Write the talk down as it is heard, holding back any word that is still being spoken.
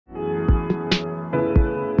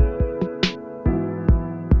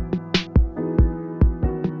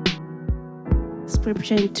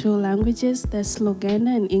scripture in two languages, that's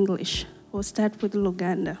Luganda and English. We'll start with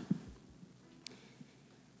Luganda.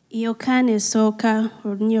 Yokaana esooka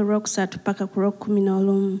olunya olwokusatu paka ku lw'okkumi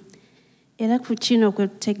n'olumu. Era ku kino kwe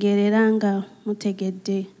tutegeerera nga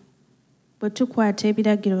mutegedde. Bwe tukwata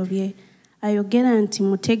ebiragiro bye, ayogera nti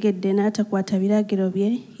mutegedde n'atakwata biragiro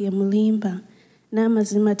bye ye mulimba,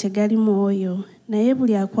 n'amazima tegali mu oyo. Naye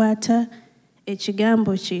buli akwata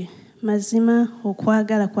ekigambo kye, mazima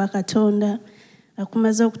okwagala kwa Katonda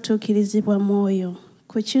akumaze okutuukirizibwa mu oyo.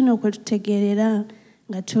 Ku kino kwe tutegeerera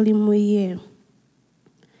nga tuli mu ye.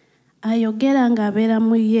 Ayogera ng'abeera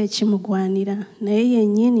mu ye kimugwanira, naye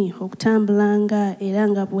yennyini okutambulanga era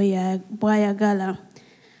nga bw'ayagala.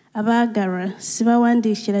 Abaagalwa,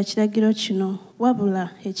 sibawandiikira kiragiro kino,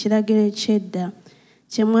 wabula ekiragiro eky'edda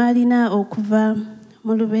kye mwalina okuva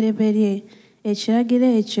mu lubereberye. Ekiragiro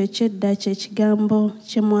ekyo eky'edda kye kigambo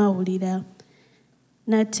kye mwawulira.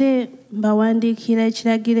 Nate mbawandiikira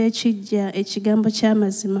ekiragiro ekiggya, ekigambo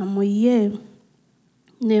ky'amazima mu ye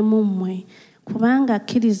ne mu mmwe. Kubanga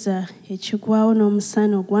akkiriza ekigwawo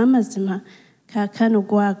n'omusana ogw'amazima kaakano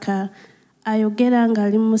gwaka. Ayogera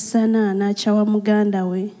ng'ali mu musana n'akyawa muganda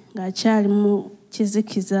we ng'akyali mu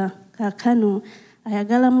kizikiza. Kaakano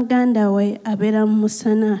ayagala muganda we abeera mu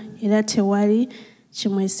musana era tewali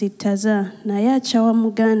kimwesittaza. Naye akyawa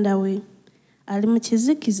muganda we ali mu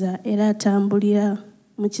kizikiza era atambulira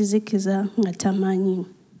mu kizikiza nga tamanyi.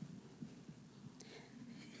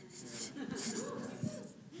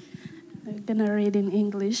 I'm going to read in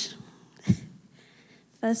English.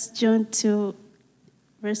 1 John 2,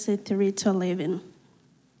 verses 3 to 11.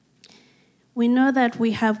 We know that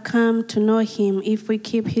we have come to know him if we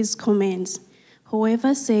keep his commands.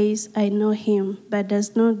 Whoever says, I know him, but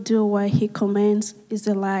does not do what he commands is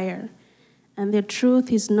a liar, and the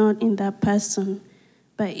truth is not in that person.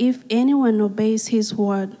 But if anyone obeys his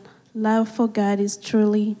word, love for God is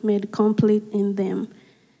truly made complete in them.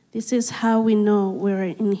 This is how we know we're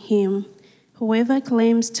in him. Whoever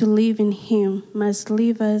claims to live in him must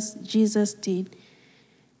live as Jesus did.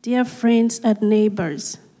 Dear friends and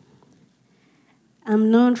neighbors,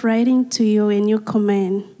 I'm not writing to you a new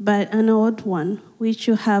command, but an old one, which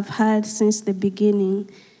you have had since the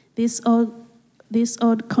beginning. This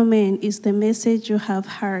old command is the message you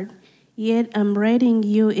have heard, yet I'm writing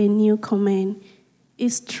you a new command.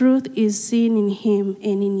 Its truth is seen in him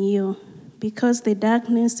and in you, because the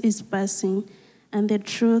darkness is passing, and the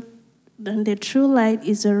true light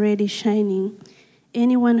is already shining.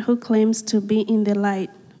 Anyone who claims to be in the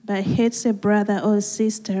light but hates a brother or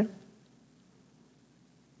sister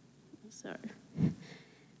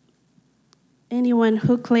Anyone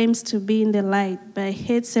who claims to be in the light but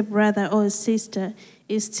hates a brother or a sister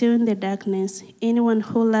is still in the darkness. Anyone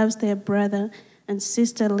who loves their brother and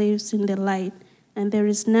sister lives in the light, and there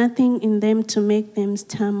is nothing in them to make them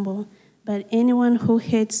stumble. But anyone who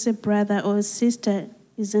hates a brother or a sister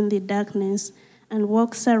is in the darkness and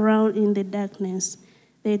walks around in the darkness.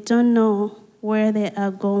 They don't know where they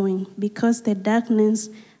are going because the darkness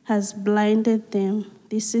has blinded them.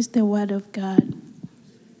 This is the word of God.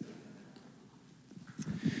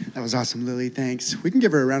 That was awesome, Lily. Thanks. We can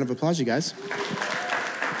give her a round of applause, you guys.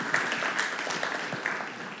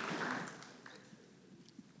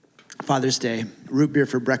 Father's Day, root beer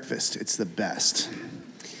for breakfast. It's the best.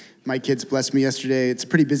 My kids blessed me yesterday. It's a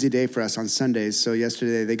pretty busy day for us on Sundays. So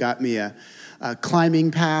yesterday they got me a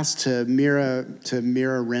climbing pass to Mira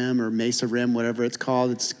Rim or Mesa Rim, whatever it's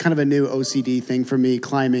called. It's kind of a new OCD thing for me.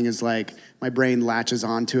 Climbing is like my brain latches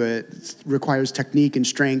onto it. It requires technique and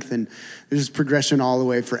strength, and there's progression all the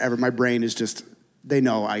way forever. My brain is just, they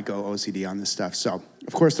know I go OCD on this stuff. So,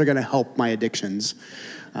 of course, they're going to help my addictions,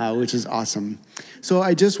 which is awesome. So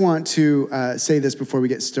I just want to say this before we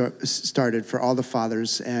get started for all the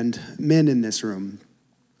fathers and men in this room.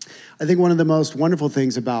 I think one of the most wonderful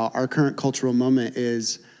things about our current cultural moment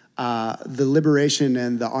is the liberation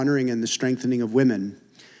and the honoring and the strengthening of women.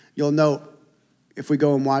 You'll note, if we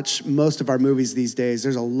go and watch most of our movies these days,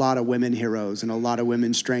 there's a lot of women heroes and a lot of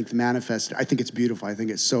women's strength manifested. I think it's beautiful. I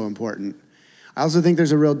think it's so important. I also think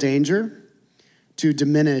there's a real danger to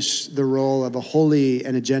diminish the role of a holy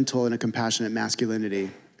and a gentle and a compassionate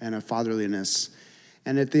masculinity and a fatherliness.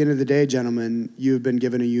 And at the end of the day, gentlemen, you've been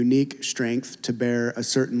given a unique strength to bear a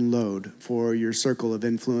certain load for your circle of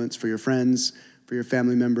influence, for your friends, for your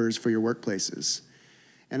family members, for your workplaces.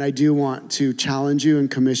 And I do want to challenge you and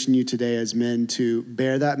commission you today as men to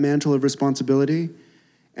bear that mantle of responsibility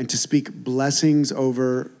and to speak blessings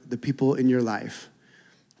over the people in your life.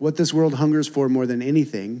 What this world hungers for more than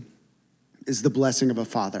anything is the blessing of a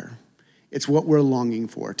father. It's what we're longing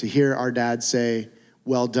for, to hear our dad say,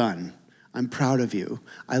 well done. I'm proud of you.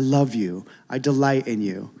 I love you. I delight in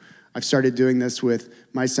you. I've started doing this with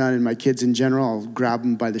my son and my kids in general. I'll grab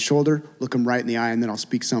them by the shoulder, look them right in the eye, and then I'll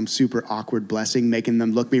speak some super awkward blessing, making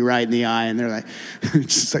them look me right in the eye, and they're like,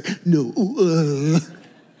 just like, no.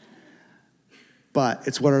 But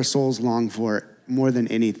it's what our souls long for more than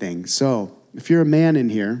anything. So if you're a man in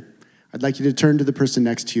here, I'd like you to turn to the person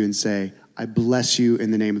next to you and say, I bless you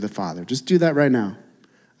in the name of the Father. Just do that right now.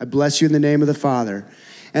 I bless you in the name of the Father.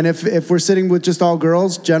 And if we're sitting with just all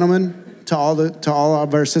girls, gentlemen, to all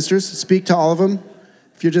of our sisters, speak to all of them.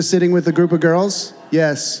 If you're just sitting with a group of girls,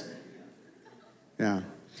 yes. Yeah.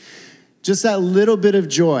 Just that little bit of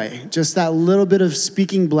joy, just that little bit of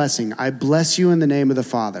speaking blessing. I bless you in the name of the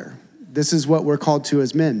Father. This is what we're called to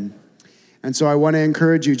as men. And so I want to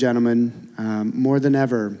encourage you, gentlemen, more than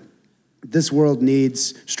ever, this world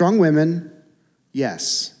needs strong women,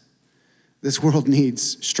 yes. This world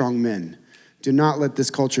needs strong men. Do not let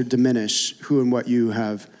this culture diminish who and what you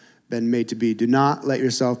have been made to be. Do not let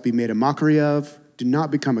yourself be made a mockery of. Do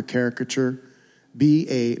not become a caricature. Be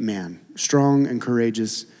a man, strong and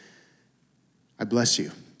courageous. I bless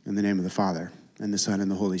you in the name of the Father and the Son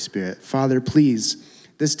and the Holy Spirit. Father, please,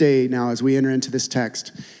 this day now as we enter into this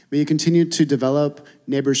text, may you continue to develop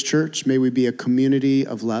Neighbors Church. May we be a community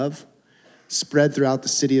of love spread throughout the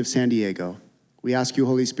city of San Diego. We ask you,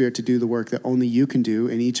 Holy Spirit, to do the work that only you can do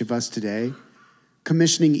in each of us today,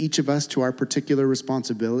 commissioning each of us to our particular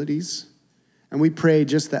responsibilities. And we pray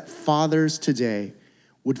just that fathers today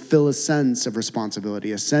would feel a sense of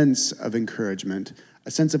responsibility, a sense of encouragement,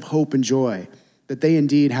 a sense of hope and joy, that they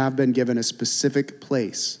indeed have been given a specific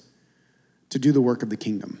place to do the work of the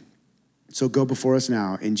kingdom. So go before us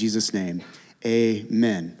now, in Jesus' name,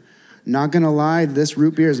 amen. Not gonna lie, this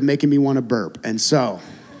root beer is making me want to burp, and so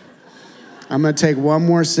I'm gonna take one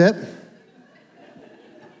more sip.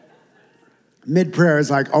 Mid-prayer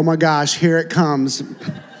is like, oh my gosh, here it comes.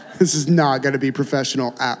 This is not gonna be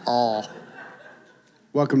professional at all.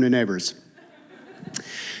 Welcome to Neighbors.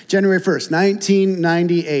 January 1st,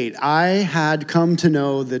 1998, I had come to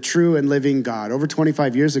know the true and living God. Over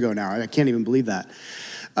 25 years ago now, I can't even believe that.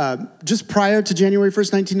 Just prior to January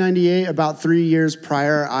 1st, 1998, about 3 years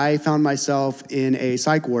prior, I found myself in a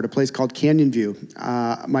psych ward, a place called Canyon View.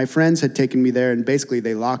 My friends had taken me there, and basically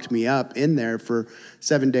they locked me up in there for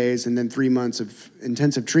 7 days and then 3 months of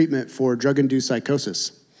intensive treatment for drug-induced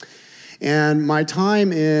psychosis. And my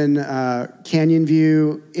time in Canyon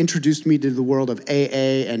View introduced me to the world of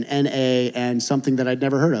AA and NA and something that I'd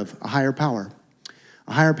never heard of, a higher power,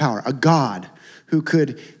 a God who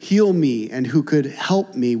could heal me and who could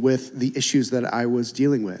help me with the issues that I was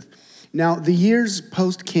dealing with. Now, the years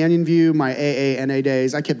post-Canyon View, my AA, NA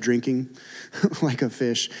days, I kept drinking like a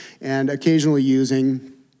fish and occasionally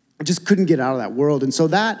using. I just couldn't get out of that world. And so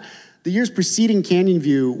the years preceding Canyon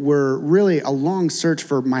View were really a long search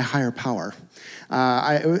for my higher power.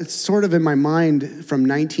 It's sort of in my mind from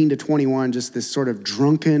 19 to 21, just this sort of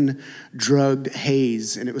drunken, drugged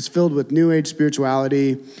haze. And it was filled with New Age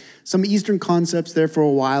spirituality, some Eastern concepts there for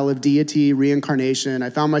a while of deity, reincarnation.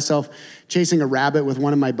 I found myself chasing a rabbit with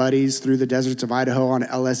one of my buddies through the deserts of Idaho on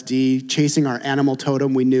LSD, chasing our animal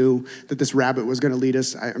totem. We knew that this rabbit was going to lead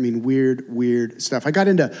us. I mean, weird stuff. I got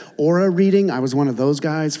into aura reading. I was one of those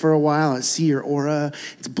guys for a while. I see your aura.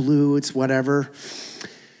 It's blue. It's whatever.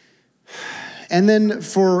 And then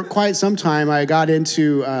for quite some time, I got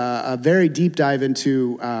into a very deep dive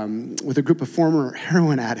into, with a group of former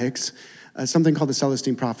heroin addicts, something called the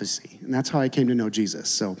Celestine Prophecy. And that's how I came to know Jesus.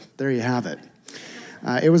 So there you have it.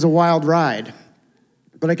 It was a wild ride.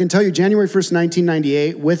 But I can tell you, January 1st,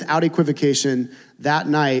 1998, without equivocation, that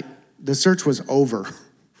night, the search was over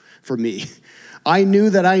for me. I knew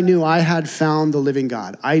I had found the living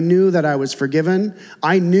God. I knew that I was forgiven.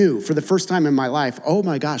 I knew for the first time in my life, oh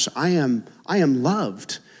my gosh, I am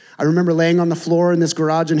loved. I remember laying on the floor in this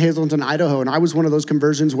garage in Hazleton, Idaho, and I was one of those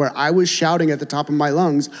conversions where I was shouting at the top of my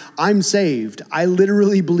lungs, I'm saved. I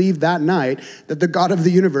literally believed that night that the God of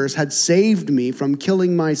the universe had saved me from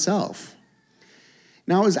killing myself.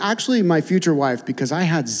 Now, it was actually my future wife, because I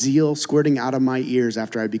had zeal squirting out of my ears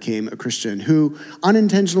after I became a Christian, who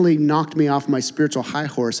unintentionally knocked me off my spiritual high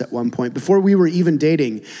horse at one point. Before we were even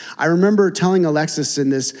dating, I remember telling Alexis in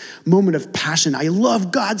this moment of passion, I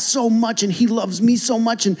love God so much, and he loves me so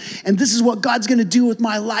much, and this is what God's gonna do with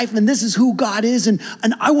my life, and this is who God is, and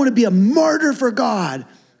I wanna be a martyr for God.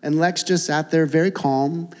 And Lex just sat there very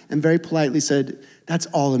calm and very politely said, that's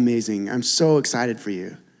all amazing. I'm so excited for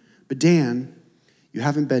you. But Dan, you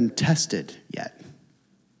haven't been tested yet.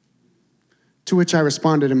 To which I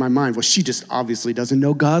responded in my mind, well, she just obviously doesn't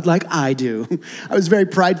know God like I do. I was very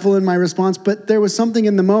prideful in my response, but there was something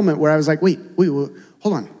in the moment where I was like, wait, hold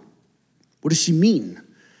on. What does she mean?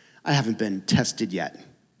 I haven't been tested yet.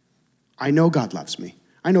 I know God loves me.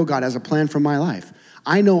 I know God has a plan for my life.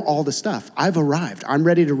 I know all the stuff. I've arrived. I'm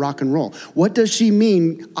ready to rock and roll. What does she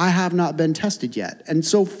mean, I have not been tested yet? And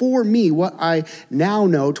so for me, what I now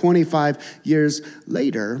know 25 years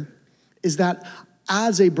later is that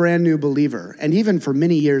as a brand new believer, and even for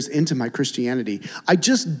many years into my Christianity, I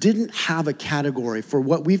just didn't have a category for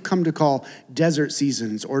what we've come to call desert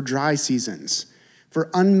seasons or dry seasons, for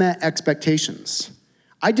unmet expectations.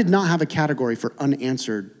 I did not have a category for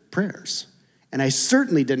unanswered prayers. And I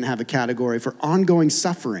certainly didn't have a category for ongoing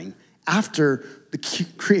suffering after the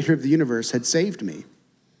creator of the universe had saved me.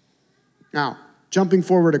 Now, jumping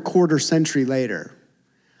forward a quarter century later,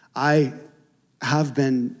 I have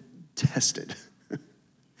been tested.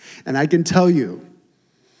 And I can tell you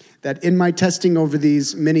that in my testing over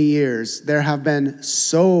these many years, there have been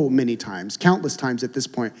so many times, countless times at this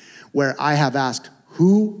point, where I have asked,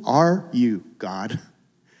 who are you, God?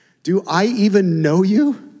 Do I even know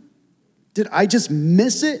you? Did I just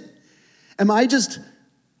miss it? Am I just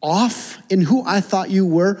off in who I thought you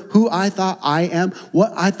were, who I thought I am,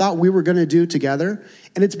 what I thought we were going to do together?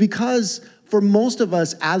 And it's because for most of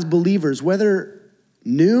us as believers, whether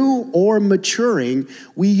new or maturing,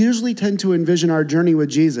 we usually tend to envision our journey with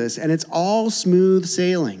Jesus, and it's all smooth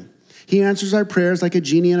sailing. He answers our prayers like a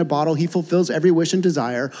genie in a bottle. He fulfills every wish and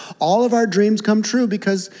desire. All of our dreams come true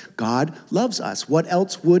because God loves us. What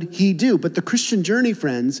else would he do? But the Christian journey,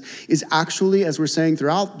 friends, is actually, as we're saying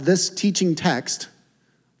throughout this teaching text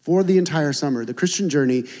for the entire summer, the Christian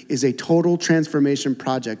journey is a total transformation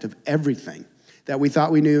project of everything that we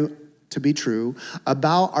thought we knew to be true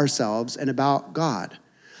about ourselves and about God.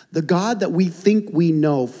 The God that we think we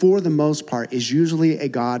know, for the most part, is usually a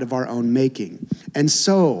God of our own making. And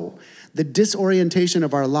so, the disorientation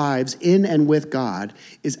of our lives in and with God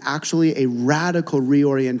is actually a radical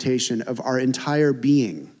reorientation of our entire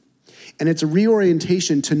being. And it's a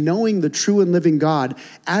reorientation to knowing the true and living God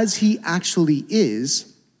as he actually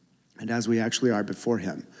is and as we actually are before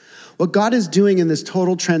him. What God is doing in this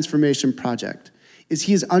total transformation project is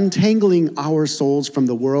he is untangling our souls from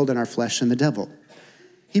the world and our flesh and the devil.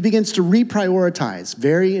 He begins to reprioritize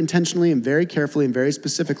very intentionally and very carefully and very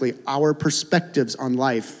specifically our perspectives on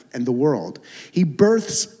life and the world. He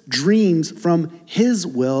births dreams from his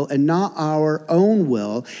will and not our own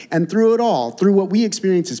will. And through it all, through what we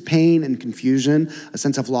experience as pain and confusion, a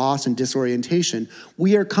sense of loss and disorientation,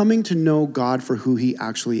 we are coming to know God for who he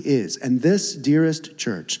actually is. And this, dearest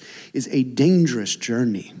church, is a dangerous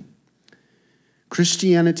journey.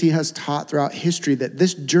 Christianity has taught throughout history that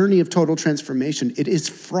this journey of total transformation, it is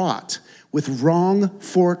fraught with wrong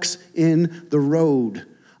forks in the road,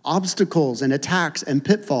 obstacles and attacks and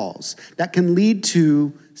pitfalls that can lead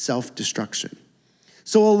to self-destruction.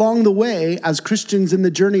 So along the way, as Christians in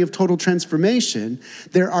the journey of total transformation,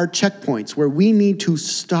 there are checkpoints where we need to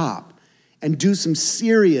stop and do some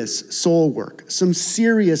serious soul work, some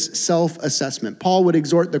serious self-assessment. Paul would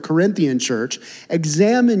exhort the Corinthian church,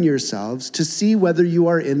 examine yourselves to see whether you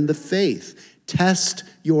are in the faith. Test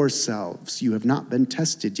yourselves. You have not been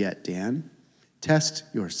tested yet, Dan. Test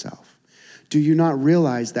yourself. Do you not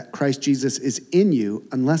realize that Christ Jesus is in you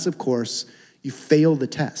unless, of course, you fail the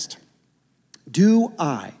test? Do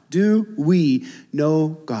we know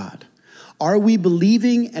God? Are we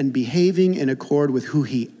believing and behaving in accord with who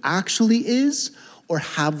he actually is, or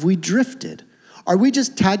have we drifted? Are we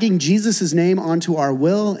just tagging Jesus' name onto our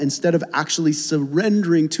will instead of actually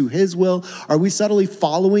surrendering to his will? Are we subtly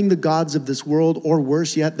following the gods of this world, or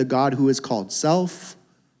worse yet, the God who is called self?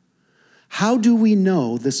 How do we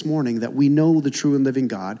know this morning that we know the true and living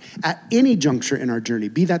God at any juncture in our journey,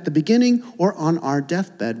 be that the beginning or on our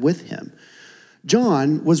deathbed with him?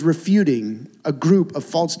 John was refuting a group of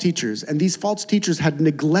false teachers, and these false teachers had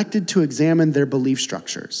neglected to examine their belief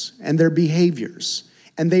structures and their behaviors,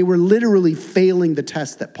 and they were literally failing the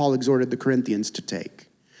test that Paul exhorted the Corinthians to take.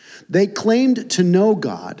 They claimed to know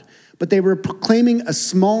God, but they were proclaiming a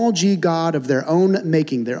small g God of their own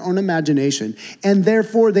making, their own imagination, and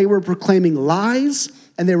therefore they were proclaiming lies,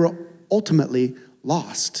 and they were ultimately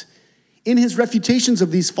lost. In his refutations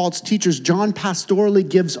of these false teachers, John pastorally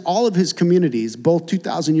gives all of his communities, both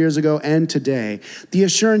 2,000 years ago and today, the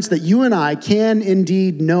assurance that you and I can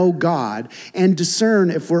indeed know God and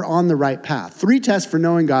discern if we're on the right path. 3 tests for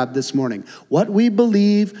knowing God this morning: what we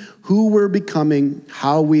believe, who we're becoming,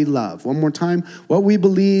 how we love. One more time: what we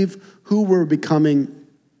believe, who we're becoming,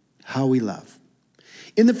 how we love.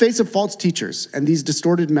 In the face of false teachers and these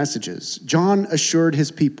distorted messages, John assured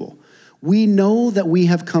his people, we know that we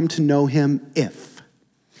have come to know him if.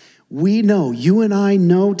 We know, you and I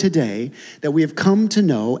know today that we have come to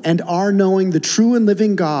know and are knowing the true and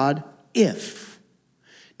living God if.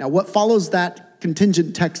 Now, what follows that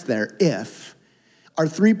contingent text there, if, are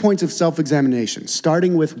 3 points of self-examination,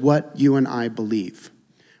 starting with what you and I believe.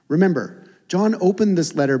 Remember, John opened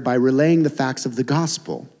this letter by relaying the facts of the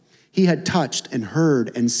gospel. He had touched and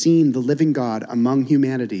heard and seen the living God among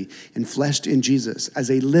humanity enfleshed in Jesus as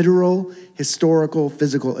a literal, historical,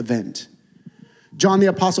 physical event. John the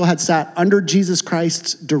Apostle had sat under Jesus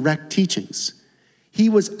Christ's direct teachings. He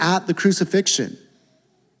was at the crucifixion.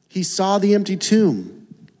 He saw the empty tomb.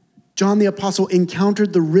 John the Apostle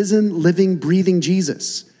encountered the risen, living, breathing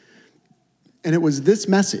Jesus. And it was this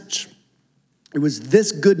message, it was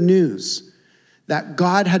this good news that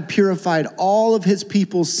God had purified all of his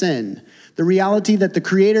people's sin, the reality that the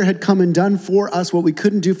Creator had come and done for us what we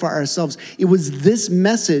couldn't do for ourselves. It was this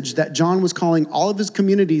message that John was calling all of his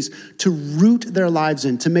communities to root their lives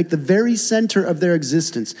in, to make the very center of their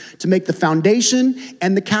existence, to make the foundation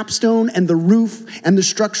and the capstone and the roof and the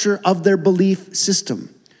structure of their belief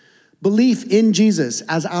system. Belief in Jesus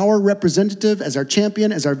as our representative, as our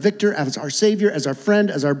champion, as our victor, as our savior, as our friend,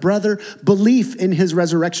 as our brother. Belief in his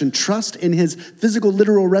resurrection, trust in his physical,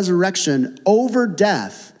 literal resurrection over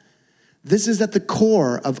death. This is at the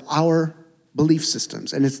core of our belief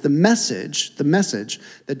systems. And it's the message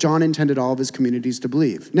that John intended all of his communities to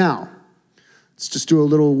believe. Now, let's just do a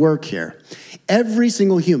little work here. Every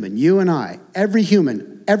single human, you and I, every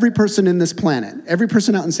human, every person in this planet, every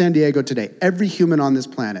person out in San Diego today, every human on this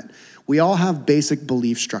planet, we all have basic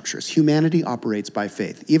belief structures. Humanity operates by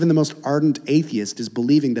faith. Even the most ardent atheist is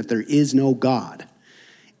believing that there is no God.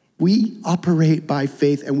 We operate by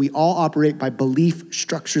faith, and we all operate by belief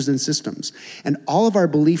structures and systems. And all of our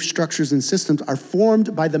belief structures and systems are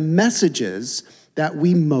formed by the messages that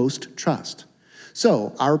we most trust.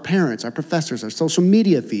 So our parents, our professors, our social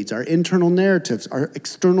media feeds, our internal narratives, our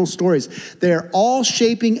external stories, they're all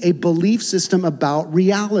shaping a belief system about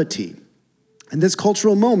reality. And this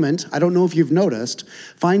cultural moment, I don't know if you've noticed,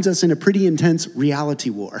 finds us in a pretty intense reality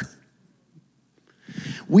war.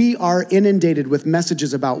 We are inundated with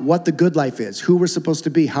messages about what the good life is, who we're supposed to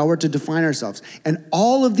be, how we're to define ourselves. And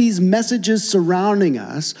all of these messages surrounding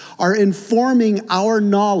us are informing our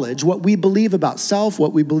knowledge, what we believe about self,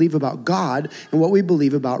 what we believe about God, and what we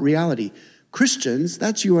believe about reality. Christians,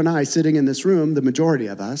 that's you and I sitting in this room, the majority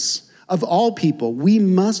of us, of all people, we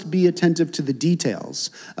must be attentive to the details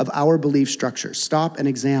of our belief structure. Stop and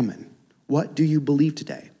examine. What do you believe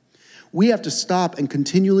today? We have to stop and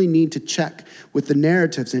continually need to check with the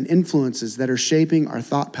narratives and influences that are shaping our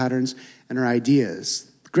thought patterns and our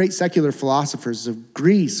ideas. The great secular philosophers of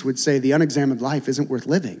Greece would say the unexamined life isn't worth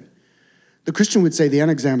living. The Christian would say the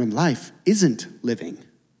unexamined life isn't living.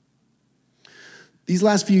 These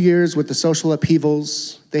last few years with the social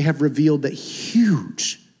upheavals, they have revealed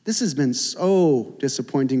that this has been so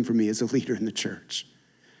disappointing for me as a leader in the church.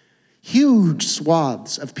 Huge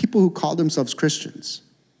swaths of people who call themselves Christians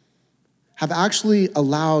have actually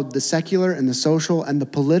allowed the secular and the social and the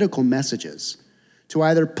political messages to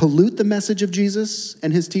either pollute the message of Jesus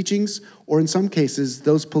and his teachings, or in some cases,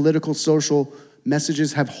 those political, social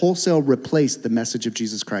messages have wholesale replaced the message of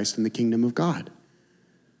Jesus Christ and the kingdom of God.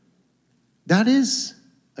 That is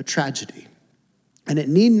a tragedy. And it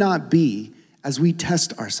need not be as we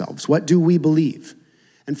test ourselves. What do we believe?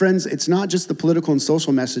 And friends, it's not just the political and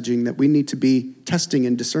social messaging that we need to be testing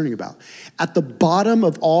and discerning about. At the bottom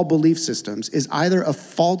of all belief systems is either a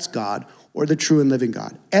false God or the true and living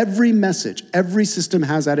God. Every message, every system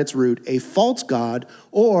has at its root a false God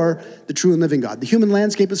or the true and living God. The human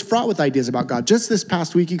landscape is fraught with ideas about God. Just this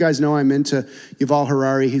past week, you guys know I'm into Yuval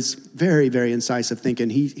Harari. He's very, very incisive thinking.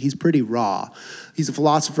 He's pretty raw. He's a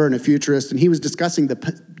philosopher and a futurist, and he was discussing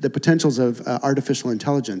the potentials of artificial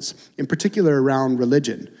intelligence, in particular around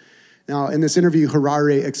religion. Now, in this interview,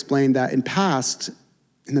 Harari explained that in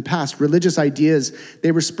the past, religious ideas,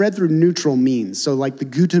 they were spread through neutral means, so like the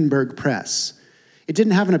Gutenberg press. It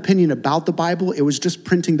didn't have an opinion about the Bible. It was just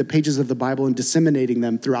printing the pages of the Bible and disseminating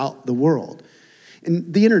them throughout the world.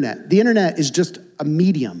 And the internet is just a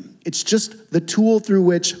medium. It's just the tool through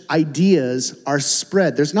which ideas are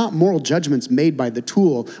spread. There's not moral judgments made by the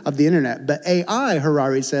tool of the internet, but AI,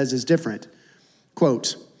 Harari says, is different.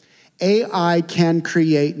 Quote, AI can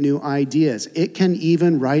create new ideas. It can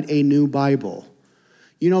even write a new Bible.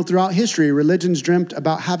 You know, throughout history, religions dreamt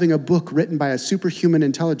about having a book written by a superhuman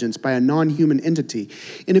intelligence, by a non-human entity.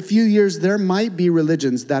 In a few years, there might be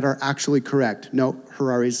religions that are actually correct. Note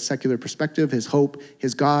Harari's secular perspective, his hope,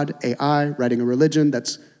 his God, AI, writing a religion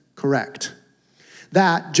that's correct.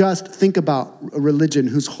 Just think about a religion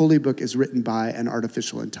whose holy book is written by an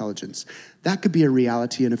artificial intelligence. That could be a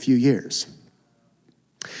reality in a few years.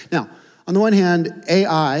 Now, on the one hand,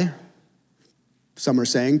 AI, some are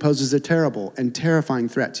saying, poses a terrible and terrifying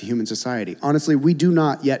threat to human society. Honestly, we do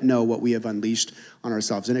not yet know what we have unleashed on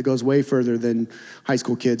ourselves, and it goes way further than high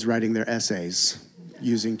school kids writing their essays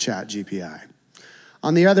using ChatGPT.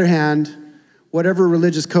 On the other hand, whatever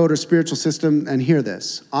religious code or spiritual system, and hear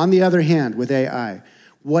this, on the other hand, with AI,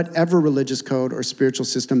 whatever religious code or spiritual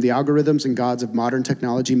system the algorithms and gods of modern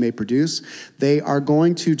technology may produce, they are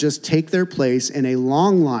going to just take their place in a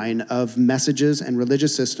long line of messages and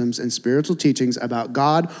religious systems and spiritual teachings about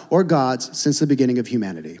God or gods since the beginning of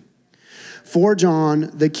humanity. For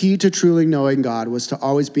John, the key to truly knowing God was to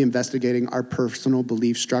always be investigating our personal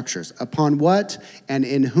belief structures. Upon what and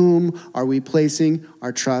in whom are we placing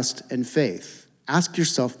our trust and faith? Ask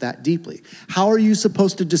yourself that deeply. How are you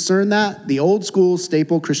supposed to discern that? The old school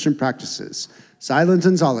staple Christian practices. Silence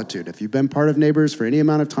and solitude. If you've been part of Neighbors for any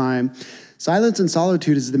amount of time, silence and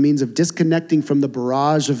solitude is the means of disconnecting from the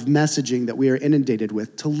barrage of messaging that we are inundated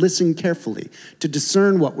with, to listen carefully, to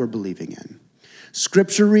discern what we're believing in.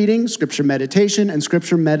 Scripture reading, scripture meditation, and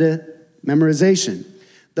scripture memorization.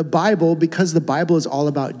 The Bible, because the Bible is all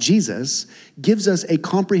about Jesus, gives us a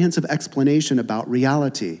comprehensive explanation about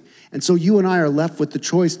reality. And so you and I are left with the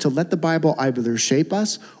choice to let the Bible either shape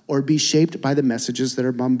us or be shaped by the messages that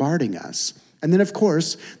are bombarding us. And then, of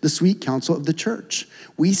course, the sweet counsel of the church.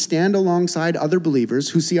 We stand alongside other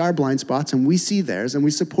believers who see our blind spots and we see theirs, and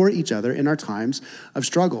we support each other in our times of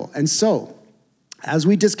struggle. And so, as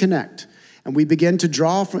we disconnect, and we begin to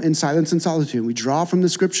draw from, in silence and solitude. We draw from the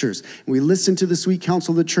scriptures, and we listen to the sweet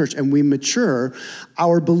counsel of the church, and we mature.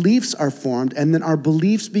 Our beliefs are formed, and then our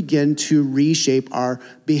beliefs begin to reshape our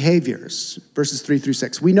behaviors. Verses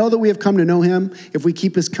 3-6. We know that we have come to know him if we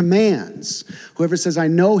keep his commands. Whoever says, I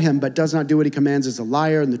know him, but does not do what he commands is a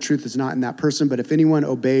liar, and the truth is not in that person. But if anyone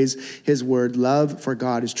obeys his word, love for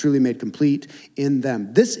God is truly made complete in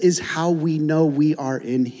them. This is how we know we are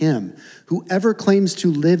in him. Whoever claims to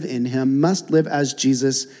live in him must live as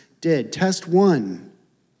Jesus did. Test 1.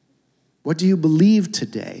 What do you believe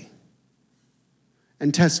today?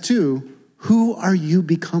 And test 2, who are you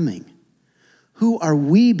becoming? Who are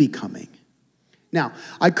we becoming? Now,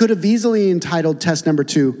 I could have easily entitled test number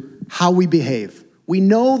 2, how we behave. We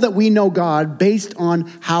know that we know God based on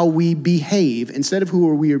how we behave instead of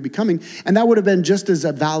who we are becoming. And that would have been just as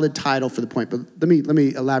a valid title for the point. But let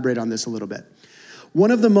me elaborate on this a little bit. One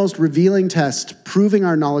of the most revealing tests proving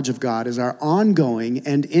our knowledge of God is our ongoing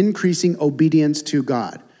and increasing obedience to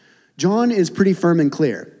God. John is pretty firm and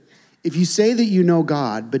clear. If you say that you know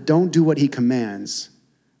God but don't do what he commands,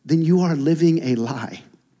 then you are living a lie.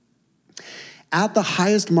 At the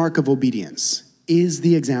highest mark of obedience is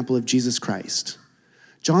the example of Jesus Christ.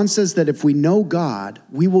 John says that if we know God,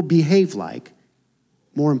 we will behave like,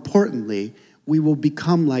 more importantly, we will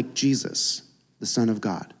become like Jesus, the Son of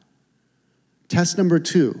God. Test number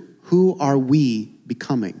 2, who are we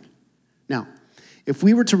becoming? Now, if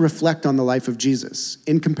we were to reflect on the life of Jesus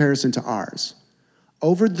in comparison to ours,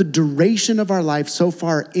 over the duration of our life so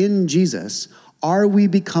far in Jesus, are we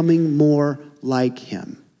becoming more like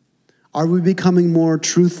him? Are we becoming more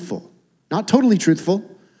truthful? Not totally truthful,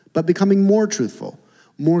 but becoming more truthful,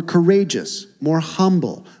 more courageous, more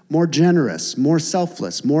humble, more generous, more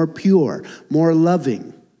selfless, more pure, more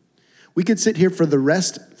loving. We could sit here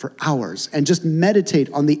for hours and just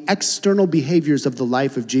meditate on the external behaviors of the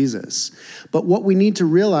life of Jesus. But what we need to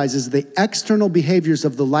realize is the external behaviors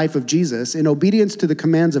of the life of Jesus, in obedience to the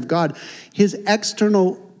commands of God, his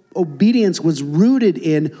external obedience was rooted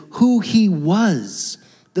in who he was.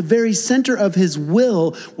 The very center of his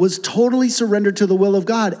will was totally surrendered to the will of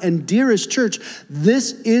God. And dearest church,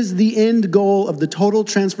 this is the end goal of the total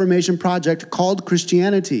transformation project called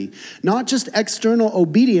Christianity. Not just external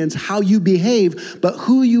obedience, how you behave, but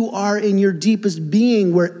who you are in your deepest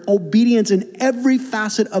being, where obedience in every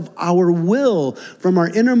facet of our will from our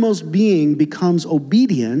innermost being becomes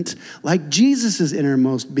obedient, like Jesus'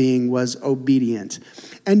 innermost being was obedient.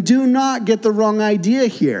 And do not get the wrong idea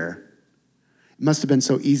here. It must have been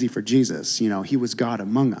so easy for Jesus. He was God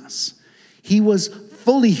among us. He was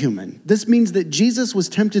fully human. This means that Jesus was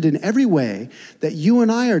tempted in every way that you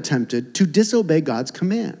and I are tempted to disobey God's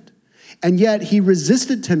command. And yet he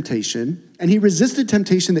resisted temptation, and he resisted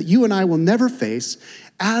temptation that you and I will never face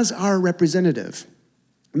as our representative.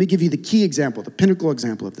 Let me give you the key example, the pinnacle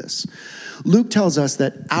example of this. Luke tells us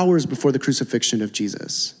that hours before the crucifixion of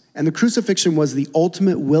Jesus, and the crucifixion was the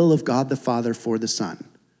ultimate will of God the Father for the Son.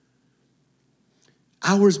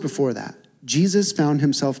 Hours before that, Jesus found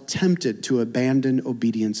himself tempted to abandon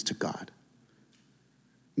obedience to God.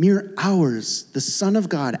 Mere hours, the Son of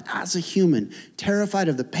God, as a human, terrified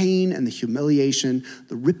of the pain and the humiliation,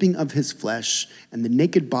 the ripping of his flesh, and the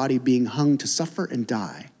naked body being hung to suffer and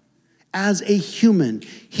die. As a human,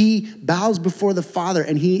 he bows before the Father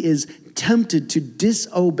and he is tempted to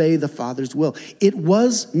disobey the Father's will. It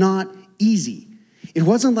was not easy. It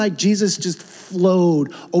wasn't like Jesus just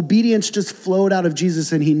flowed. Obedience just flowed out of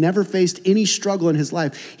Jesus and he never faced any struggle in his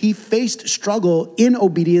life. He faced struggle in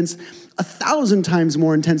obedience 1,000 times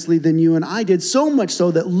more intensely than you and I did, so much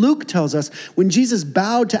so that Luke tells us when Jesus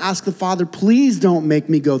bowed to ask the Father, please don't make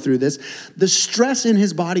me go through this, the stress in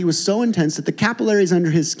his body was so intense that the capillaries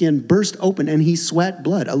under his skin burst open and he sweat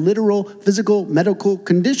blood, a literal, physical, medical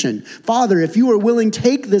condition. Father, if you are willing,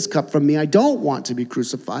 take this cup from me. I don't want to be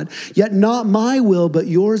crucified, yet not my will, but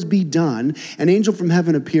yours be done. An angel from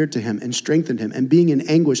heaven appeared to him and strengthened him, and being in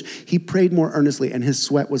anguish, he prayed more earnestly, and his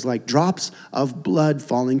sweat was like drops of blood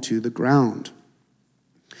falling to the ground.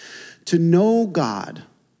 To know God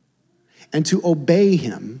and to obey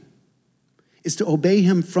him is to obey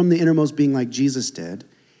him from the innermost being like Jesus did,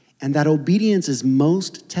 and that obedience is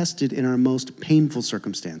most tested in our most painful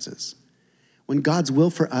circumstances. When God's will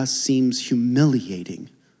for us seems humiliating,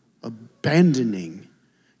 abandoning,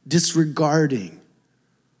 disregarding,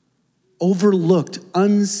 overlooked,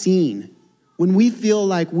 unseen, when we feel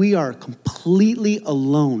like we are completely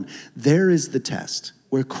alone, there is the test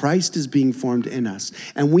where Christ is being formed in us.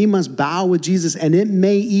 And we must bow with Jesus. And it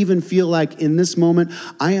may even feel like in this moment,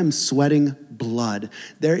 I am sweating blood.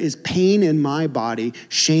 There is pain in my body,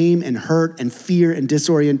 shame and hurt and fear and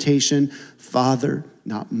disorientation. Father,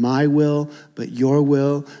 not my will, but your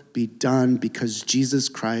will be done, because Jesus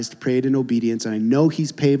Christ prayed in obedience, and I know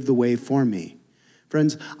he's paved the way for me.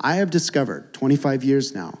 Friends, I have discovered 25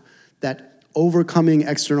 years now that overcoming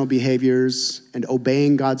external behaviors and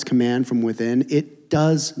obeying God's command from within, it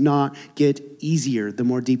does not get easier the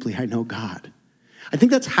more deeply I know God. I think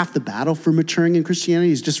that's half the battle for maturing in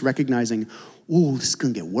Christianity, is just recognizing, ooh, this is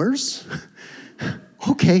gonna get worse.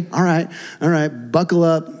 Okay, all right, buckle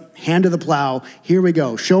up, hand to the plow, here we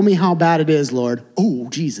go. Show me how bad it is, Lord. Oh,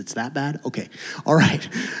 geez, it's that bad? Okay, all right,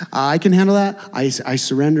 I can handle that. I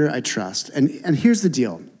surrender, I trust. And here's the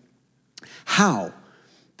deal. How?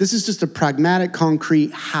 This is just a pragmatic,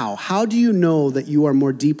 concrete how. How do you know that you are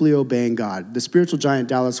more deeply obeying God? The spiritual giant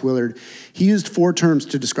Dallas Willard, he used 4 terms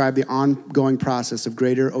to describe the ongoing process of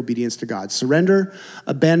greater obedience to God: surrender,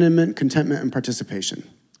 abandonment, contentment, and participation.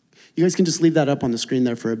 You guys can just leave that up on the screen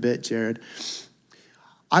there for a bit, Jared.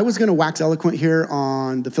 I was going to wax eloquent here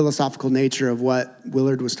on the philosophical nature of what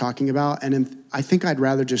Willard was talking about, and I think I'd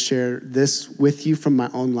rather just share this with you from my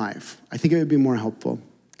own life. I think it would be more helpful,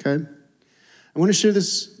 okay? I want to share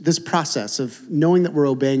this process of knowing that we're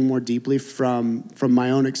obeying more deeply from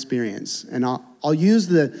my own experience. And I'll use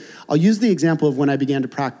the example of when I began to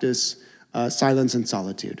practice silence and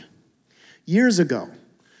solitude. Years ago,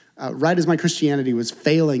 right as my Christianity was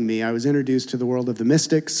failing me, I was introduced to the world of the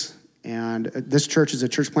mystics, and this church is a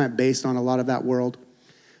church plant based on a lot of that world.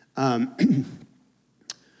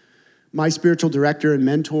 My spiritual director and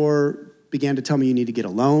mentor began to tell me, you need to get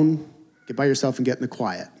alone, get by yourself, and get in the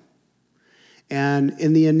quiet. And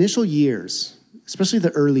in the initial years, especially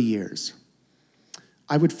the early years,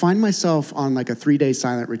 I would find myself on like a 3-day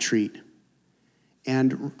silent retreat,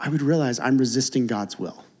 and I would realize I'm resisting God's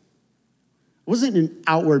will. It wasn't an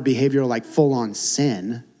outward behavioral like full-on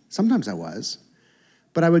sin. Sometimes I was.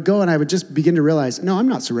 But I would go and I would just begin to realize, no, I'm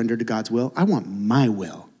not surrendered to God's will. I want my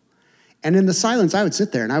will. And in the silence, I would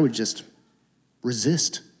sit there and I would just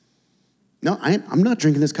resist. No, I'm not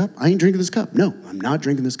drinking this cup. I ain't drinking this cup. No, I'm not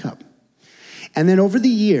drinking this cup. And then over the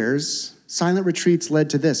years, silent retreats led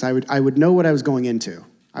to this. I would know what I was going into.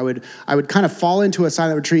 I would kind of fall into a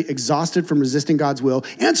silent retreat, exhausted from resisting God's will.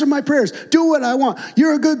 Answer my prayers. Do what I want.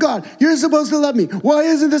 You're a good God. You're supposed to love me. Why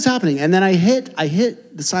isn't this happening? And then I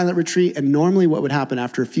hit the silent retreat, and normally what would happen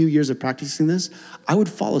after a few years of practicing this, I would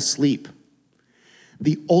fall asleep.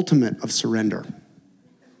 The ultimate of surrender.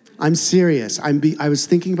 I'm serious. I was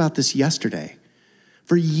thinking about this yesterday.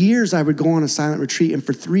 For years, I would go on a silent retreat, and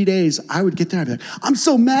for 3 days, I would get there. I'd be like, I'm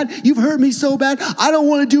so mad. You've hurt me so bad. I don't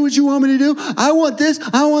want to do what you want me to do. I want this.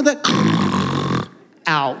 I want that.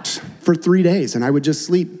 Out for 3 days, and I would just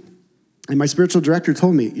sleep. And my spiritual director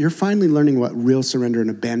told me, you're finally learning what real surrender and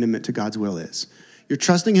abandonment to God's will is. You're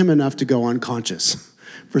trusting him enough to go unconscious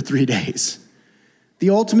for 3 days. The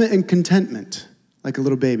ultimate in contentment, like a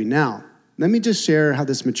little baby. Now, let me just share how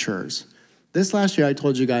this matures. This last year, I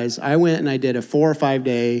told you guys, I went and I did a 4 or 5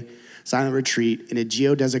 day silent retreat in a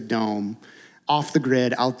geodesic dome off the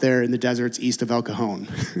grid out there in the deserts east of El Cajon,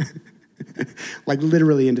 like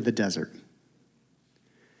literally into the desert.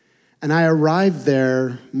 And I arrived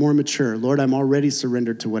there more mature. Lord, I'm already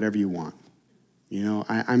surrendered to whatever you want. You know,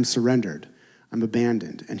 I'm surrendered. I'm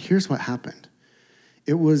abandoned. And here's what happened.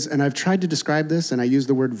 It was, and I've tried to describe this, and I use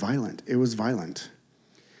the word violent. It was violent.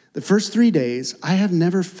 The first 3 days, I have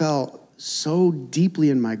never felt so deeply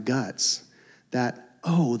in my guts that,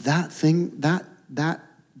 that thing, that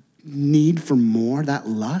need for more, that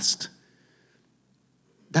lust,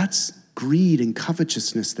 that's greed and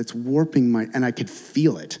covetousness that's warping and I could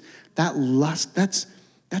feel it. That lust, that's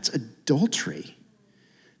adultery.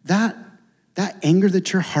 That anger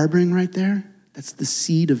that you're harboring right there, that's the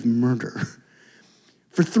seed of murder.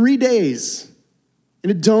 For 3 days, in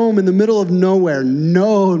a dome in the middle of nowhere,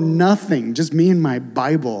 nothing, just me and my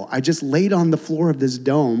Bible. I just laid on the floor of this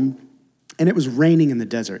dome, and it was raining in the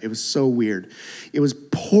desert. It was so weird. It was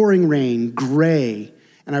pouring rain, gray,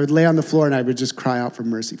 and I would lay on the floor and I would just cry out for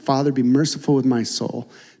mercy. Father, be merciful with my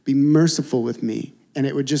soul. Be merciful with me. And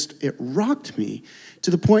it rocked me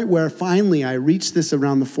to the point where finally I reached this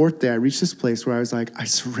around the fourth day. I reached this place where I was like, I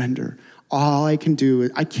surrender. All I can do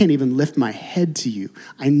is, I can't even lift my head to you.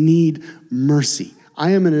 I need mercy.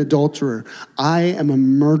 I am an adulterer. I am a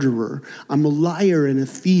murderer. I'm a liar and a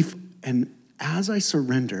thief. And as I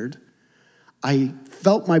surrendered, I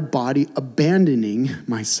felt my body abandoning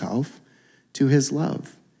myself to his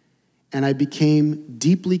love. And I became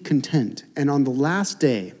deeply content. And on the last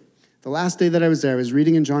day that I was there, I was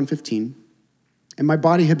reading in John 15, and my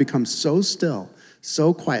body had become so still,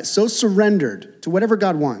 so quiet, so surrendered to whatever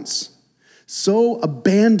God wants, so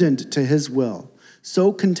abandoned to his will,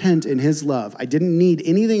 so content in his love. I didn't need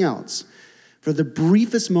anything else. For the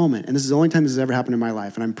briefest moment, and this is the only time this has ever happened in my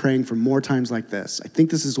life, and I'm praying for more times like this. I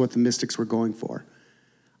think this is what the mystics were going for.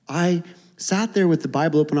 I sat there with the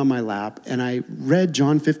Bible open on my lap, and I read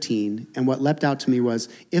John 15, and what leapt out to me was,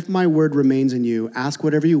 if my word remains in you, ask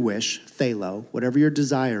whatever you wish, thelo, whatever your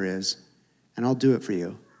desire is, and I'll do it for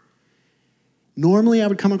you. Normally, I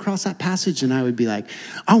would come across that passage, and I would be like,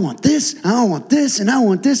 I want this, I want this, and I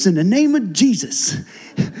want this in the name of Jesus.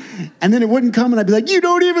 And then it wouldn't come, and I'd be like, you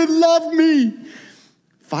don't even love me.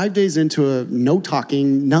 5 days into a no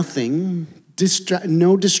talking, nothing,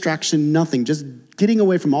 no distraction, nothing, just getting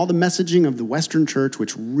away from all the messaging of the Western church,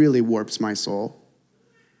 which really warps my soul.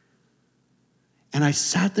 And I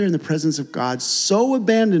sat there in the presence of God, so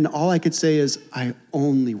abandoned, all I could say is, I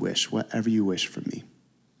only wish whatever you wish for me.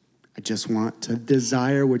 I just want to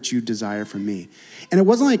desire what you desire from me. And it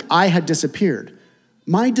wasn't like I had disappeared.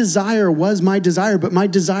 My desire was my desire, but my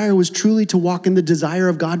desire was truly to walk in the desire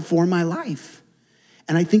of God for my life.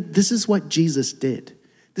 And I think this is what Jesus did.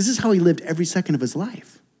 This is how he lived every second of his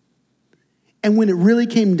life. And when it really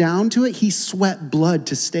came down to it, he sweat blood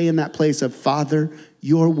to stay in that place of, Father,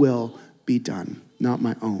 your will be done, not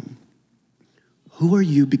my own. Who are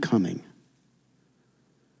you becoming?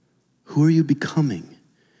 Who are you becoming?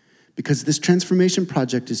 Because this transformation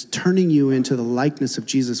project is turning you into the likeness of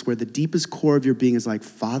Jesus, where the deepest core of your being is like,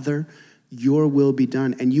 Father, your will be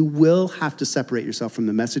done. And you will have to separate yourself from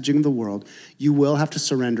the messaging of the world. You will have to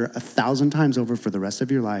surrender 1,000 times over for the rest of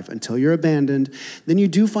your life until you're abandoned. Then you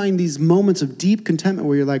do find these moments of deep contentment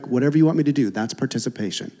where you're like, whatever you want me to do, that's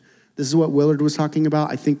participation. This is what Willard was talking about.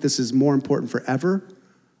 I think this is more important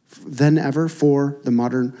than ever for the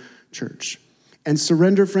modern church. And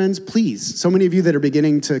surrender, friends, please. So many of you that are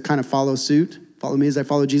beginning to kind of follow suit, follow me as I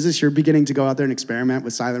follow Jesus, you're beginning to go out there and experiment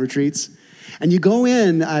with silent retreats. And you go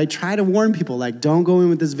in, I try to warn people, like, don't go in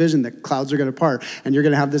with this vision that clouds are going to part and you're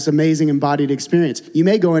going to have this amazing embodied experience. You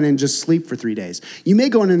may go in and just sleep for 3 days. You may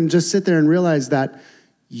go in and just sit there and realize that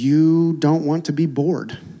you don't want to be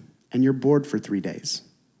bored, and you're bored for 3 days.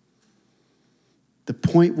 The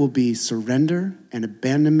point will be surrender and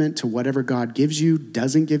abandonment to whatever God gives you,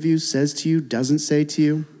 doesn't give you, says to you, doesn't say to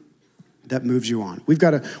you, that moves you on. We've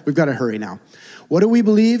got to hurry now. What do we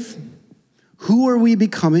believe? Who are we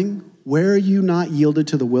becoming? Where are you not yielded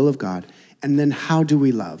to the will of God? And then how do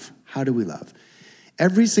we love? How do we love?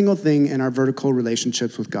 Every single thing in our vertical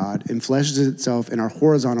relationships with God enfleshes itself in our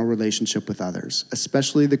horizontal relationship with others,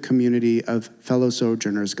 especially the community of fellow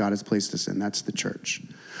sojourners God has placed us in. That's the church.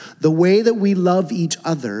 The way that we love each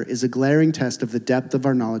other is a glaring test of the depth of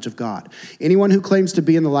our knowledge of God. Anyone who claims to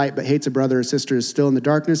be in the light but hates a brother or sister is still in the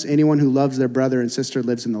darkness. Anyone who loves their brother and sister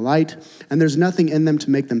lives in the light, and there's nothing in them to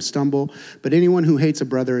make them stumble. But anyone who hates a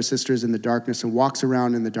brother or sister is in the darkness and walks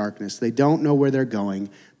around in the darkness. They don't know where they're going.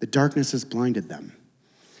 The darkness has blinded them.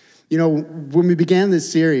 You know, when we began this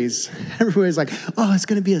series, everybody's like, oh, it's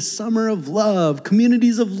going to be a summer of love,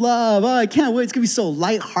 communities of love. Oh, I can't wait. It's going to be so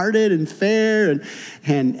lighthearted and fair.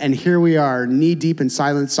 And here we are, knee-deep in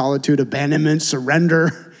silence, solitude, abandonment,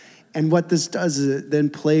 surrender. And what this does is it then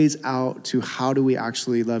plays out to how do we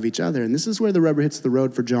actually love each other. And this is where the rubber hits the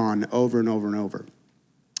road for John over and over and over.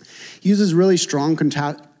 He uses really strong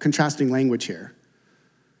contrasting language here.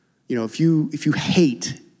 if you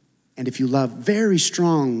hate and if you love, very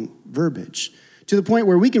strong verbiage, to the point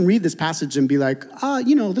where we can read this passage and be like,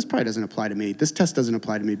 this probably doesn't apply to me. This test doesn't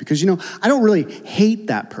apply to me because, I don't really hate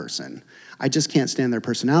that person. I just can't stand their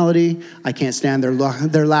personality. I can't stand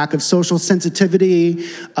their lack of social sensitivity.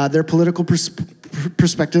 Their political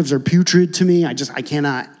perspectives are putrid to me. I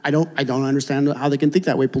don't understand how they can think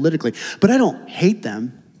that way politically. But I don't hate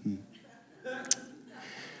them.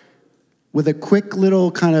 With a quick little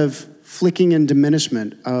kind of flicking and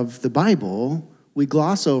diminishment of the Bible, we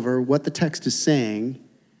gloss over what the text is saying,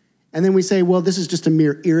 and then we say, well, this is just a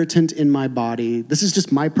mere irritant in my body. This is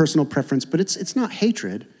just my personal preference, but it's not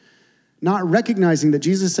hatred. Not recognizing that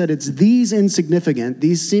Jesus said it's these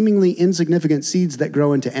seemingly insignificant seeds that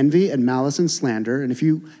grow into envy and malice and slander. And if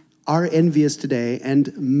you are envious today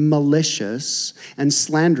and malicious and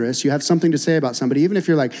slanderous, you have something to say about somebody, even if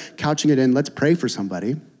you're like couching it in, let's pray for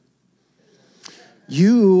somebody.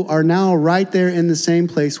 You are now right there in the same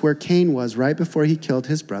place where Cain was right before he killed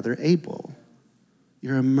his brother Abel.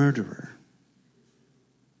 You're a murderer.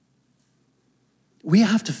 We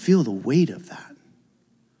have to feel the weight of that.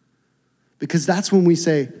 Because that's when we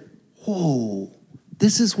say, whoa,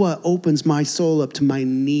 this is what opens my soul up to my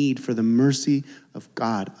need for the mercy of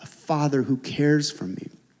God, a Father who cares for me.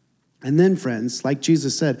 And then, friends, like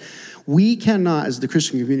Jesus said, we cannot, as the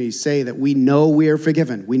Christian community, say that we know we are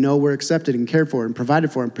forgiven, we know we're accepted and cared for and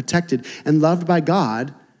provided for and protected and loved by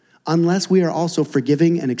God, unless we are also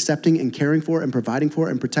forgiving and accepting and caring for and providing for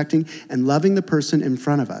and protecting and loving the person in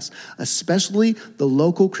front of us, especially the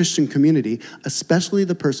local Christian community, especially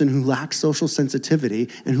the person who lacks social sensitivity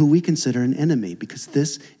and who we consider an enemy, because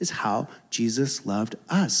this is how Jesus loved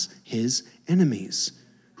us, his enemies,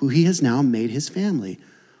 who he has now made his family.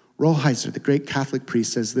 Rollheiser, the great Catholic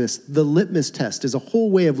priest, says this: the litmus test is a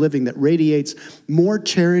whole way of living that radiates more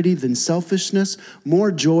charity than selfishness,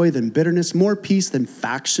 more joy than bitterness, more peace than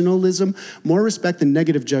factionalism, more respect than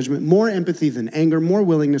negative judgment, more empathy than anger, more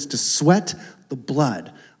willingness to sweat the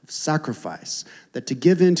blood of sacrifice than to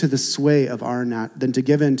give into the sway of our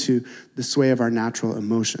natural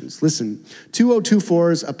emotions. Listen,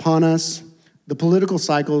 2024 is upon us. The political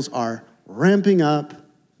cycles are ramping up.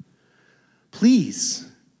 Please,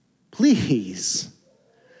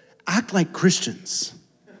 act like Christians.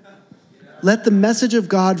 Let the message of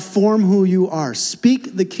God form who you are.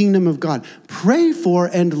 Speak the kingdom of God. Pray for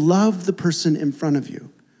and love the person in front of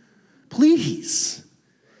you. Please.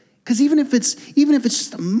 Because even if it's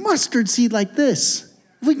just a mustard seed like this,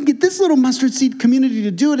 if we can get this little mustard seed community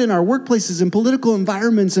to do it in our workplaces, in political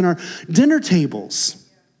environments, in our dinner tables,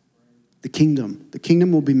 the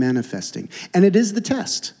kingdom will be manifesting. And it is the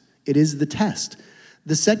test. It is the test.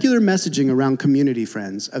 The secular messaging around community,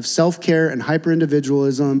 friends, of self-care and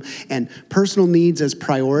hyper-individualism and personal needs as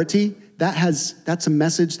priority, that's a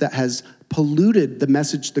message that has polluted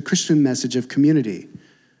the Christian message of community.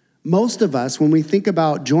 Most of us, when we think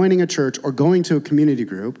about joining a church or going to a community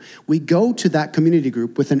group, we go to that community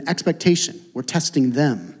group with an expectation. We're testing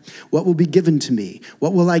them. What will be given to me?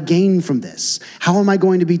 What will I gain from this? How am I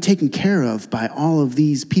going to be taken care of by all of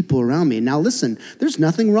these people around me? Now listen, there's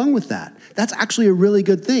nothing wrong with that. That's actually a really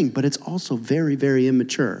good thing, but it's also very, very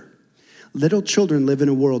immature. Little children live in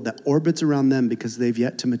a world that orbits around them because they've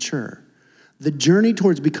yet to mature. The journey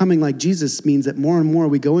towards becoming like Jesus means that more and more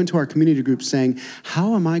we go into our community groups saying,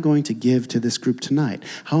 how am I going to give to this group tonight?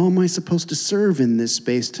 How am I supposed to serve in this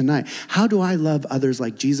space tonight? How do I love others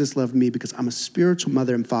like Jesus loved me because I'm a spiritual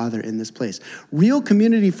mother and father in this place? Real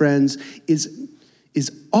community, friends, is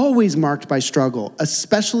always marked by struggle,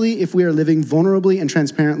 especially if we are living vulnerably and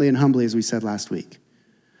transparently and humbly, as we said last week.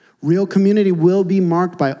 Real community will be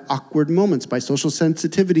marked by awkward moments, by social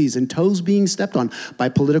sensitivities and toes being stepped on, by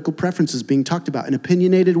political preferences being talked about in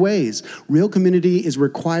opinionated ways. Real community is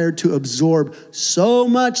required to absorb so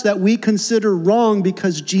much that we consider wrong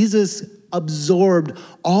because Jesus absorbed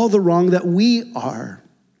all the wrong that we are.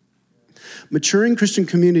 Maturing Christian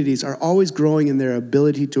communities are always growing in their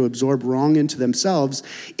ability to absorb wrong into themselves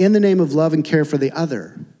in the name of love and care for the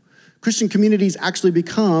other. Christian communities actually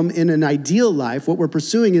become, in an ideal life, what we're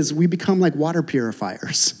pursuing is we become like water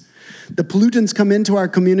purifiers. The pollutants come into our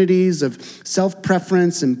communities of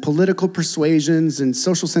self-preference and political persuasions and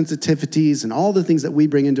social sensitivities and all the things that we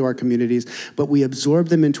bring into our communities, but we absorb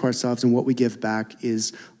them into ourselves, and what we give back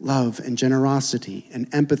is love and generosity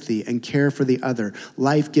and empathy and care for the other,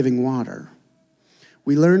 life-giving water.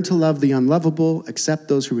 We learn to love the unlovable, accept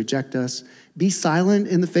those who reject us, be silent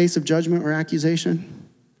in the face of judgment or accusation.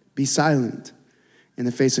 Be silent in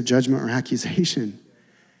the face of judgment or accusation,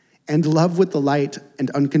 and love with the light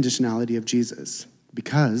and unconditionality of Jesus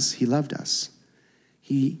because he loved us.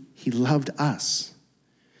 He loved us.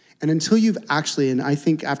 And until you've actually, and I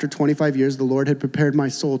think after 25 years, the Lord had prepared my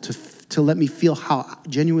soul to let me feel how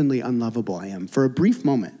genuinely unlovable I am for a brief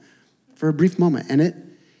moment. And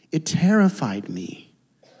it terrified me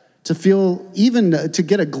to feel, even to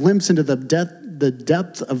get a glimpse into the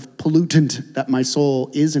depth of pollutant that my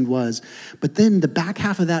soul is and was. But then the back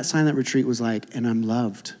half of that silent retreat was like, and I'm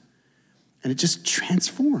loved. And it just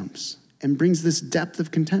transforms and brings this depth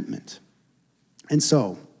of contentment. And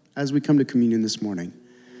so, as we come to communion this morning,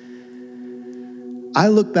 I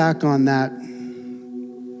look back on that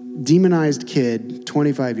demonized kid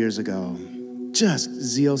 25 years ago, just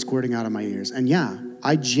zeal squirting out of my ears. And yeah,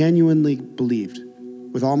 I genuinely believed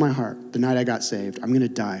with all my heart the night I got saved, I'm going to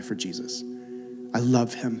die for Jesus. I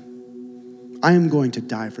love him. I am going to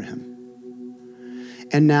die for him.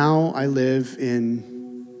 And now I live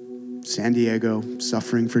in San Diego,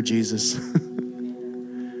 suffering for Jesus.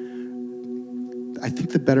 I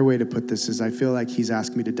think the better way to put this is I feel like he's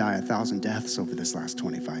asked me to die 1,000 deaths over this last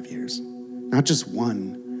 25 years. Not just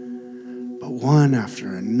one, but one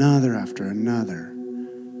after another after another.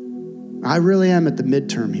 I really am at the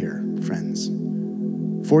midterm here, friends.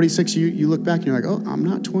 46, you look back and you're like, oh, I'm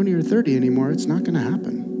not 20 or 30 anymore. It's not going to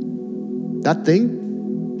happen. That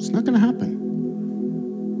thing, it's not going to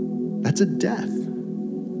happen. That's a death.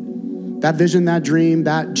 That vision, that dream,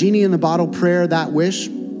 that genie in the bottle prayer, that wish,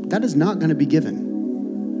 that is not going to be given.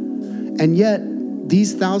 And yet,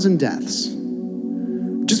 these 1,000 deaths,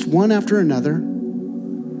 just one after another,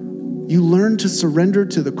 you learn to surrender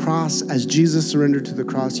to the cross as Jesus surrendered to the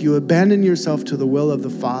cross. You abandon yourself to the will of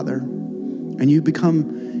the Father, and you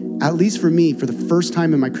become, at least for me, for the first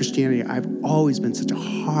time in my Christianity, I've always been such a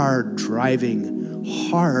hard-driving,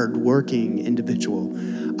 hard-working individual.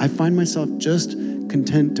 I find myself just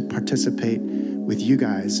content to participate with you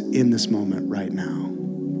guys in this moment right now.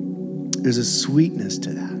 There's a sweetness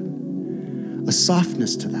to that. A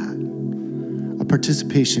softness to that, a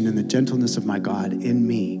participation in the gentleness of my God in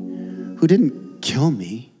me, who didn't kill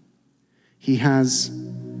me. He has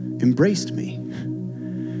embraced me,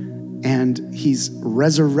 and he's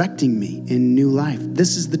resurrecting me in new life.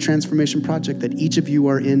 This is the transformation project that each of you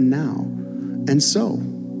are in now. And so,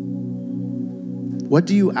 what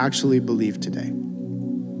do you actually believe today?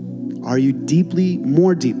 Are you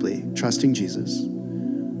more deeply trusting Jesus?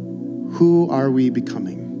 Who are we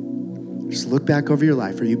becoming? Just look back over your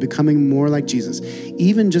life. Are you becoming more like Jesus?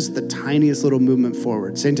 Even just the tiniest little movement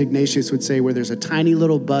forward. St. Ignatius would say where there's a tiny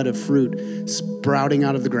little bud of fruit sprouting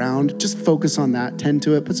out of the ground, just focus on that, tend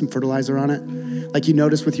to it, put some fertilizer on it. Like you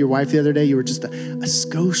noticed with your wife the other day, you were just a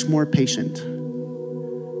skosh more patient.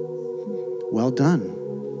 Well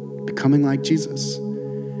done, becoming like Jesus.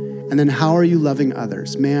 And then how are you loving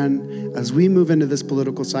others? Man, as we move into this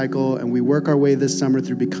political cycle and we work our way this summer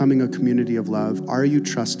through becoming a community of love, are you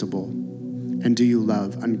trustable? And do you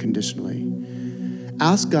love unconditionally?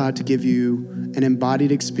 Ask God to give you an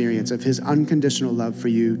embodied experience of his unconditional love for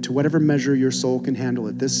you to whatever measure your soul can handle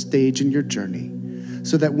at this stage in your journey,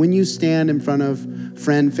 so that when you stand in front of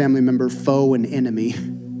friend, family member, foe, and enemy,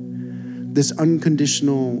 this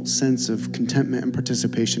unconditional sense of contentment and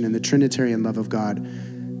participation in the Trinitarian love of God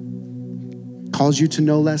calls you to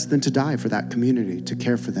no less than to die for that community, to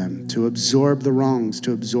care for them, to absorb the wrongs,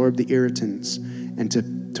 to absorb the irritants, and to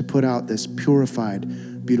put out this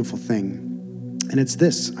purified, beautiful thing. And it's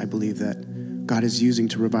this, I believe, that God is using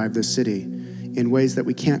to revive this city in ways that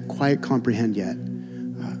we can't quite comprehend yet.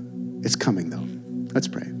 It's coming, though. Let's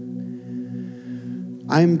pray.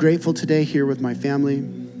 I am grateful today here with my family.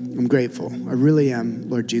 I'm grateful. I really am,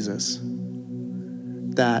 Lord Jesus,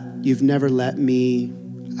 that you've never let me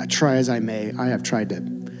try as I may. I have tried to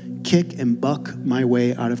kick and buck my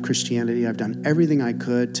way out of Christianity. I've done everything I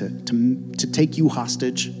could to take you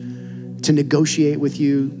hostage, to negotiate with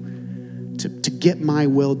you, to get my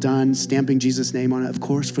will done, stamping Jesus' name on it, of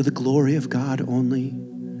course, for the glory of God only.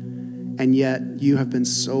 And yet you have been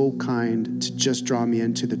so kind to just draw me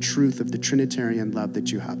into the truth of the Trinitarian love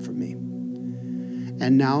that you have for me.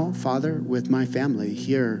 And now, Father, with my family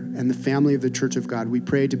here and the family of the Church of God, we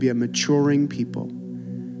pray to be a maturing people,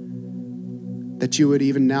 that you would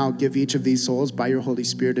even now give each of these souls, by your Holy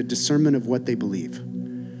Spirit, a discernment of what they believe.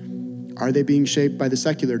 Are they being shaped by the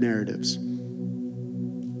secular narratives,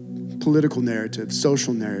 political narratives,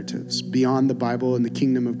 social narratives, beyond the Bible and the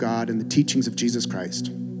kingdom of God and the teachings of Jesus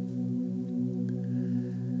Christ?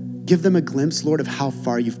 Give them a glimpse, Lord, of how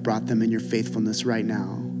far you've brought them in your faithfulness right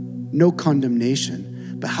now. No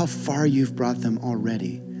condemnation, but how far you've brought them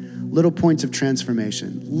already. little points of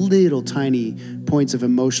transformation, little tiny points of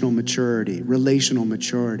emotional maturity, relational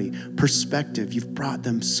maturity, perspective. You've brought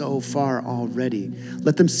them so far already.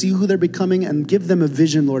 Let them see who they're becoming and give them a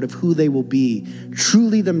vision, Lord, of who they will be,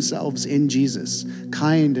 truly themselves in Jesus,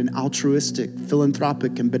 kind and altruistic,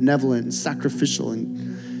 philanthropic and benevolent and sacrificial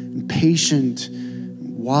and patient,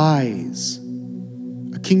 wise.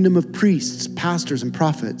 A kingdom of priests, pastors, and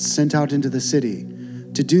prophets sent out into the city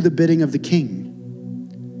to do the bidding of the King.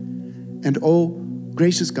 And oh,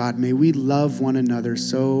 gracious God, may we love one another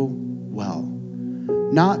so well,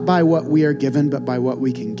 not by what we are given, but by what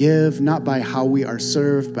we can give, not by how we are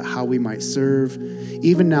served, but how we might serve.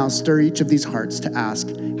 Even now, stir each of these hearts to ask,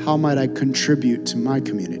 how might I contribute to my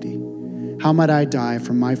community? How might I die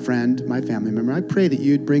for my friend, my family member? I pray that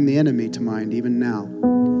you'd bring the enemy to mind even now,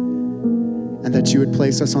 and that you would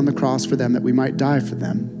place us on the cross for them, that we might die for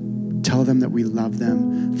them. Tell them that we love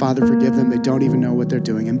them. Father, forgive them. They don't even know what they're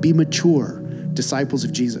doing. And be mature disciples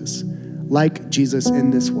of Jesus, like Jesus in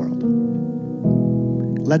this world.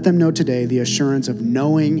 Let them know today the assurance of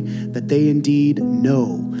knowing that they indeed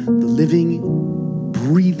know the living,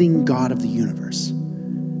 breathing God of the universe.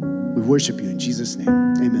 We worship you in Jesus' name.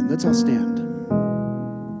 Amen. Let's all stand.